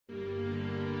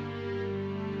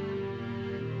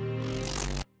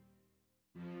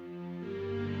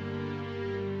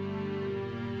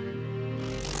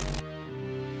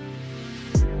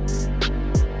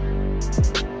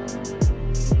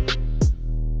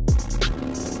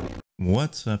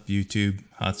What's up YouTube,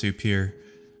 Hotsup here.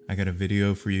 I got a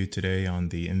video for you today on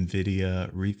the NVIDIA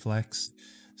Reflex.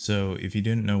 So if you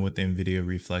didn't know what the NVIDIA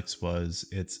Reflex was,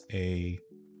 it's a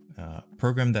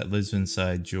program that lives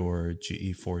inside your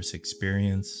GeForce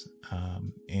Experience.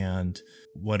 And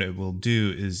what it will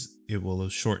do is it will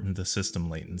shorten the system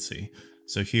latency.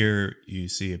 So here you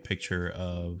see a picture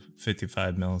of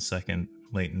 55 millisecond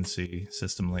latency,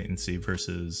 system latency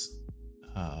versus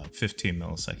 15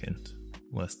 millisecond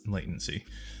latency.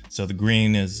 So the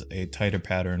green is a tighter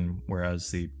pattern,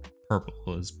 whereas the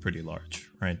purple is pretty large,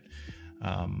 right?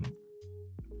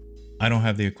 I don't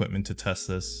have the equipment to test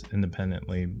this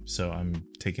independently, so I'm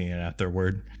taking it at their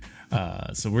word.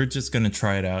 So we're just going to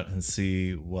try it out and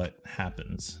see what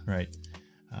happens, right?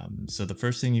 So the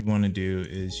first thing you want to do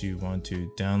is you want to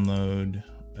download,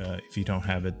 if you don't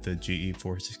have it, the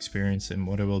GeForce Experience. And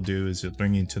what it will do is it'll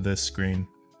bring you to this screen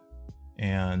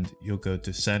and you'll go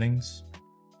to settings,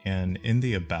 and in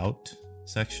the about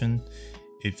section,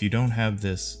 if you don't have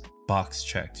this box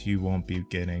checked, you won't be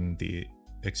getting the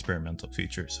experimental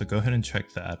feature. So go ahead and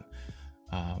check that.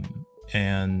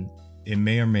 And it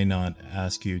may or may not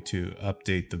ask you to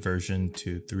update the version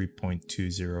to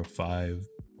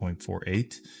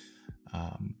 3.205.48.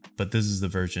 But this is the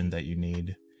version that you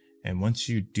need. And once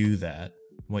you do that,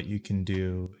 what you can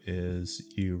do is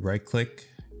you right click,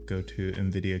 go to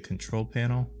NVIDIA control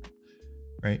panel,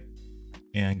 right?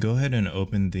 And go ahead and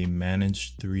open the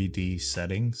manage 3D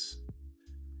settings.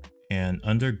 And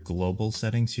under global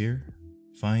settings here,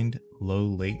 find low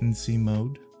latency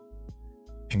mode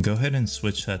and go ahead and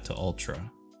switch that to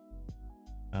ultra.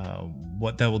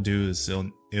 What that will do is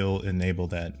it'll enable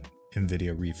that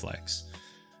NVIDIA Reflex.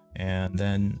 And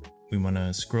then we want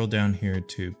to scroll down here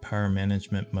to power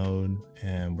management mode,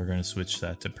 and we're going to switch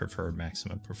that to preferred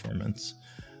maximum performance.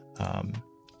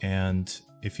 And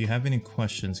if you have any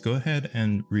questions, go ahead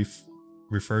and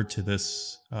refer to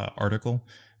this article.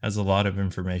 It has a lot of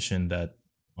information that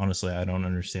honestly I don't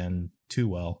understand too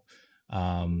well,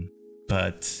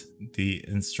 but the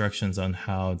instructions on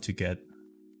how to get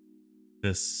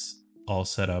this all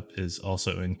set up is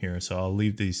also in here. So I'll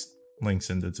leave these links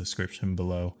in the description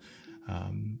below.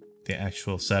 The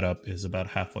actual setup is about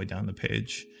halfway down the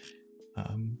page.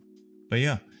 But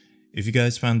yeah, if you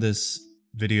guys found this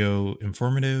video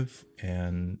informative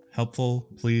and helpful,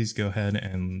 please go ahead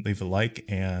and leave a like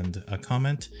and a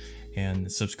comment and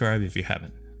subscribe if you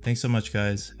haven't. Thanks so much,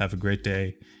 guys. Have a great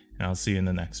day, and I'll see you in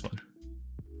the next one.